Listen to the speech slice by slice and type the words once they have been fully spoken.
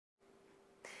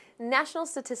National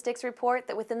statistics report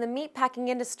that within the meatpacking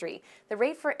industry, the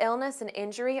rate for illness and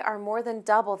injury are more than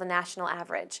double the national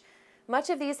average.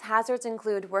 Much of these hazards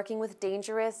include working with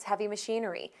dangerous, heavy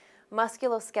machinery,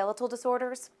 musculoskeletal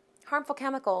disorders, harmful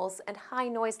chemicals, and high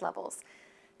noise levels.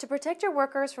 To protect your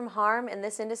workers from harm in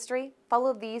this industry,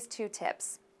 follow these 2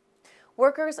 tips.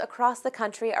 Workers across the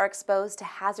country are exposed to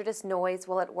hazardous noise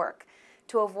while at work.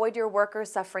 To avoid your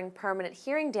workers suffering permanent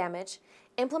hearing damage,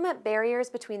 implement barriers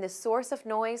between the source of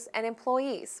noise and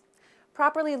employees.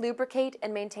 Properly lubricate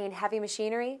and maintain heavy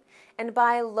machinery, and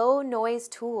buy low-noise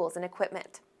tools and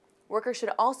equipment. Workers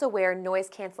should also wear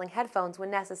noise-canceling headphones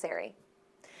when necessary.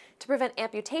 To prevent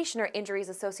amputation or injuries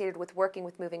associated with working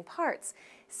with moving parts,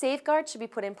 safeguards should be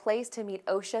put in place to meet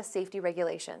OSHA safety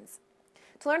regulations.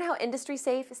 To learn how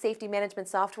IndustrySafe safety management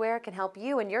software can help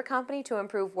you and your company to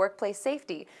improve workplace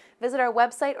safety, visit our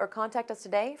website or contact us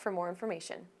today for more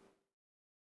information.